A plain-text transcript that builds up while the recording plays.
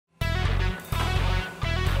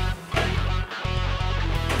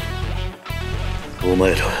お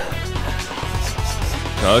前ら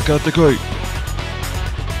かかってこい。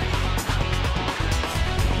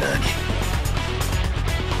何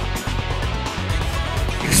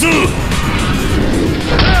行くぞ。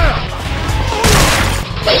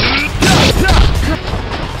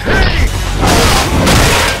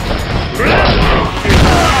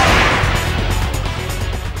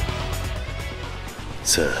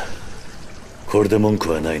さあ、これで文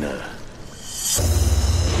句はないな。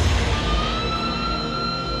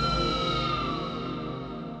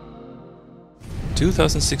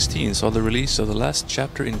2016 saw the release of the last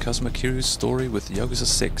chapter in Kazuma Kiryu's story with Yakuza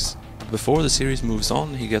 6. Before the series moves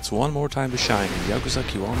on, he gets one more time to shine in Yakuza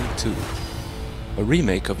Kiwami 2. A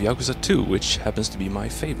remake of Yakuza 2, which happens to be my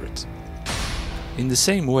favorite. In the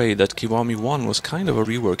same way that Kiwami 1 was kind of a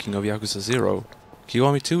reworking of Yakuza 0,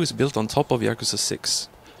 Kiwami 2 is built on top of Yakuza 6.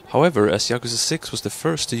 However, as Yakuza 6 was the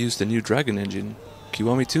first to use the new Dragon engine,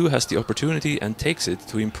 Kiwami 2 has the opportunity and takes it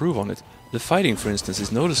to improve on it. The fighting, for instance, is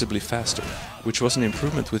noticeably faster, which was an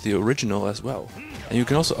improvement with the original as well, and you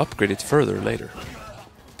can also upgrade it further later.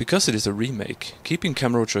 Because it is a remake, keeping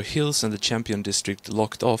Kamurocho Hills and the Champion District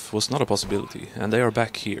locked off was not a possibility, and they are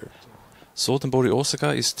back here. Sotenbori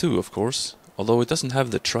Osaka is too, of course, although it doesn't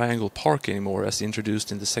have the Triangle Park anymore as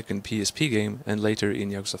introduced in the second PSP game and later in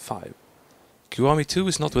Yakuza 5. Kiwami 2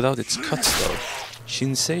 is not without its cuts though.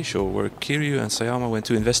 Shinseisho, where Kiryu and Sayama went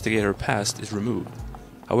to investigate her past, is removed.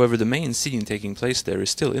 However, the main scene taking place there is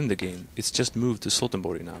still in the game, it's just moved to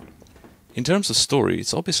Sotenbori now. In terms of story,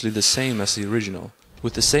 it's obviously the same as the original.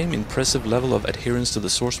 With the same impressive level of adherence to the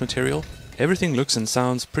source material, everything looks and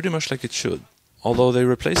sounds pretty much like it should. Although they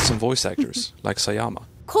replaced some voice actors, like Sayama.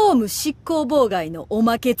 公務執行妨害のお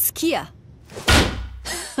まけ付きや。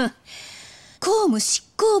公務執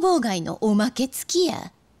行妨害のおまけ付き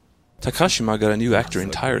や。 Takashima got a new actor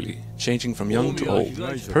entirely, changing from young to old.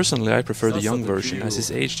 Personally, I prefer the young version, as his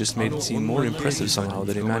age just made it seem more impressive somehow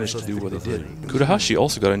that he managed to do what he did. Kurahashi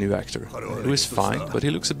also got a new actor, who is fine, but he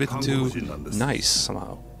looks a bit too nice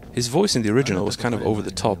somehow. His voice in the original was kind of over the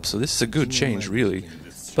top, so this is a good change really,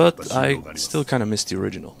 but I still kind of miss the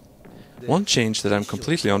original. One change that I'm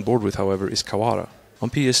completely on board with, however, is Kawara. On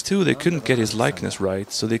PS2 they couldn't get his likeness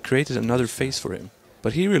right, so they created another face for him.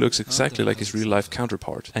 But here he looks exactly like his real-life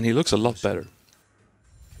counterpart, and he looks a lot better.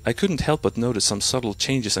 I couldn't help but notice some subtle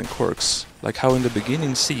changes and quirks, like how in the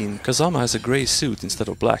beginning scene Kazama has a grey suit instead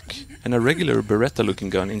of black, and a regular Beretta-looking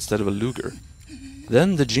gun instead of a Luger.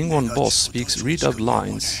 Then the Jingwon boss speaks redubbed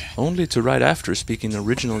lines, only to right after speak in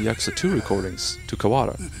original Yakuza 2 recordings, to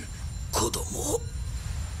Kawara.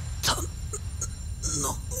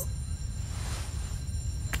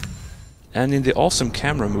 And in the awesome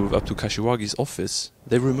camera move up to Kashiwagi's office,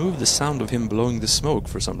 they removed the sound of him blowing the smoke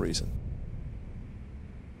for some reason.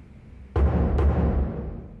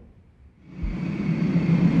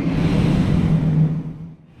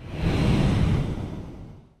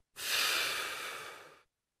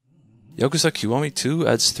 Yakuza Kiwami 2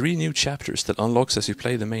 adds 3 new chapters that unlocks as you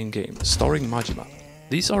play the main game, starring Majima.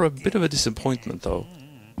 These are a bit of a disappointment though,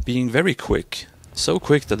 being very quick. So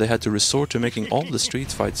quick that they had to resort to making all the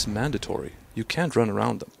street fights mandatory. You can't run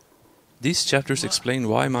around them. These chapters explain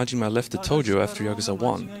why Majima left the Tojo after Yakuza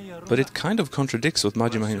 1, but it kind of contradicts what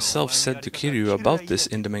Majima himself said to Kiryu about this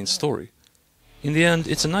in the main story. In the end,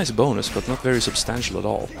 it's a nice bonus, but not very substantial at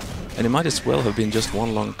all, and it might as well have been just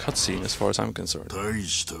one long cutscene as far as I'm concerned.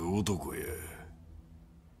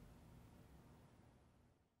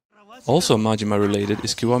 Also Majima related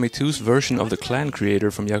is Kiwami 2's version of the clan creator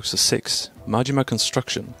from Yakuza 6, Majima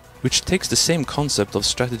Construction, which takes the same concept of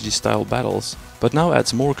strategy-style battles, but now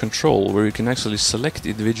adds more control where you can actually select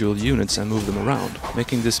individual units and move them around,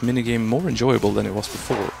 making this minigame more enjoyable than it was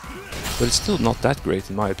before. But it's still not that great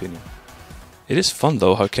in my opinion. It is fun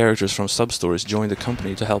though how characters from sub-stories join the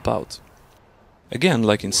company to help out. Again,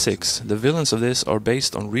 like in 6, the villains of this are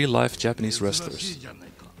based on real-life Japanese wrestlers.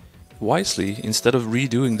 Wisely, instead of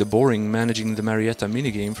redoing the boring Managing the Marietta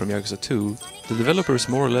minigame from Yakuza 2, the developers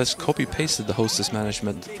more or less copy-pasted the hostess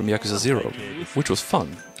management from Yakuza 0, which was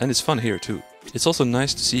fun, and it's fun here too. It's also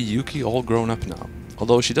nice to see Yuki all grown up now,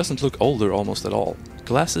 although she doesn't look older almost at all.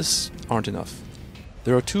 Glasses aren't enough.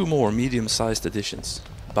 There are 2 more medium-sized additions.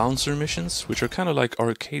 Bouncer missions, which are kinda like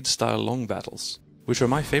arcade-style long battles, which are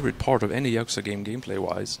my favorite part of any Yakuza game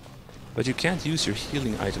gameplay-wise, but you can't use your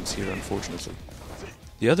healing items here unfortunately.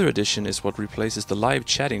 The other addition is what replaces the live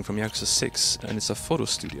chatting from Yakuza 6, and it's a photo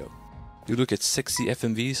studio. You look at sexy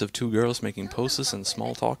FMVs of 2 girls making poses and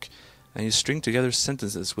small talk, and you string together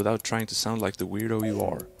sentences without trying to sound like the weirdo you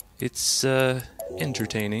are. It's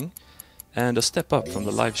entertaining, and a step up from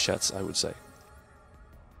the live chats, I would say.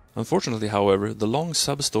 Unfortunately, however, the long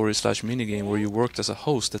sub-story slash minigame where you worked as a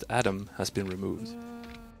host at Adam has been removed.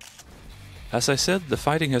 As I said, the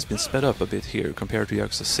fighting has been sped up a bit here compared to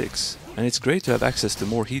Yakuza 6, and it's great to have access to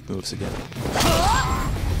more heat moves again.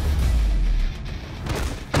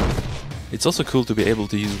 It's also cool to be able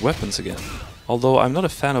to use weapons again, although I'm not a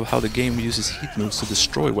fan of how the game uses heat moves to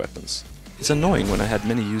destroy weapons. It's annoying when I had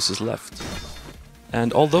many uses left.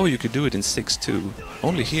 And although you could do it in 6 too,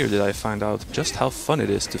 only here did I find out just how fun it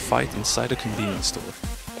is to fight inside a convenience store.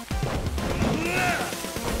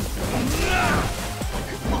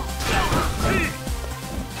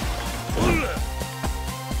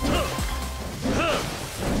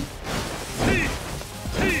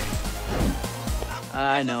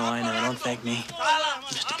 I know, don't thank me.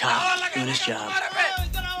 Just a cop, doing his job.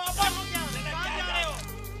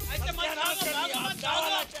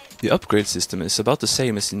 The upgrade system is about the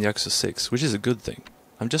same as in Yakuza 6, which is a good thing.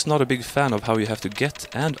 I'm just not a big fan of how you have to get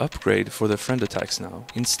and upgrade for the friend attacks now,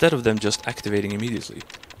 instead of them just activating immediately.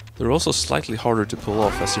 They're also slightly harder to pull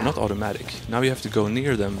off as they're not automatic. Now you have to go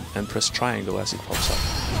near them and press triangle as it pops up.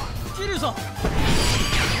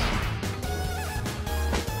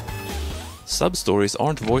 Sub-stories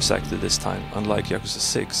aren't voice acted this time, unlike Yakuza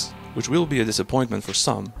 6, which will be a disappointment for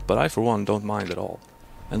some, but I for one don't mind at all.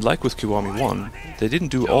 And like with Kiwami 1, they didn't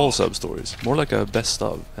do all sub-stories, more like a best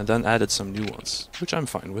of, and then added some new ones, which I'm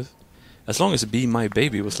fine with. As long as Be My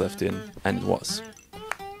Baby was left in, and it was.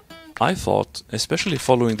 I thought, especially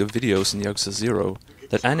following the videos in Yakuza 0,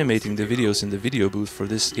 that animating the videos in the video booth for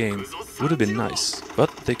this game would have been nice,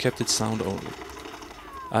 but they kept it sound only.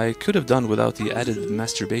 I could have done without the added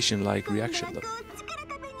masturbation-like reaction though.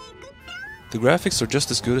 The graphics are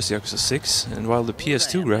just as good as Yakuza 6, and while the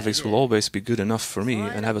PS2 graphics will always be good enough for me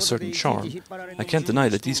and have a certain charm, I can't deny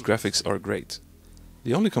that these graphics are great.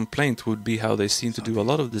 The only complaint would be how they seem to do a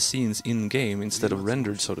lot of the scenes in-game instead of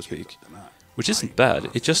rendered, so to speak. Which isn't bad,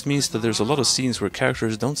 it just means that there's a lot of scenes where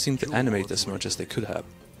characters don't seem to animate as much as they could have.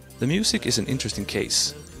 The music is an interesting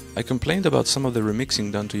case. I complained about some of the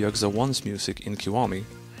remixing done to Yakuza 1's music in Kiwami.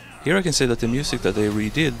 Here I can say that the music that they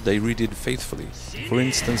redid faithfully. For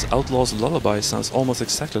instance, Outlaw's Lullaby sounds almost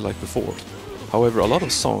exactly like before. However, a lot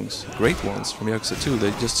of songs, great ones from Yakuza 2,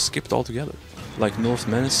 they just skipped altogether, like North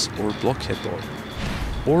Menace or Blockhead Boy.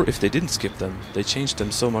 Or if they didn't skip them, they changed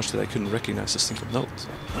them so much that I couldn't recognize a single note.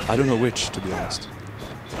 I don't know which, to be honest.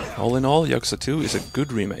 All in all, Yakuza 2 is a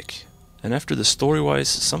good remake. And after the story-wise,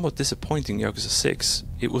 somewhat disappointing Yakuza 6,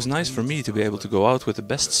 it was nice for me to be able to go out with the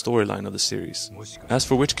best storyline of the series. As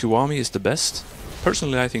for which Kiwami is the best,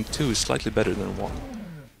 personally I think 2 is slightly better than 1.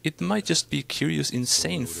 It might just be Kiryu's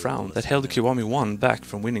insane frown that held Kiwami 1 back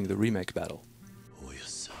from winning the remake battle.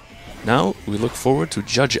 Now we look forward to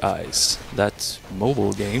Judge Eyes, that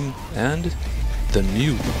mobile game, and the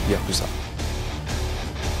new Yakuza.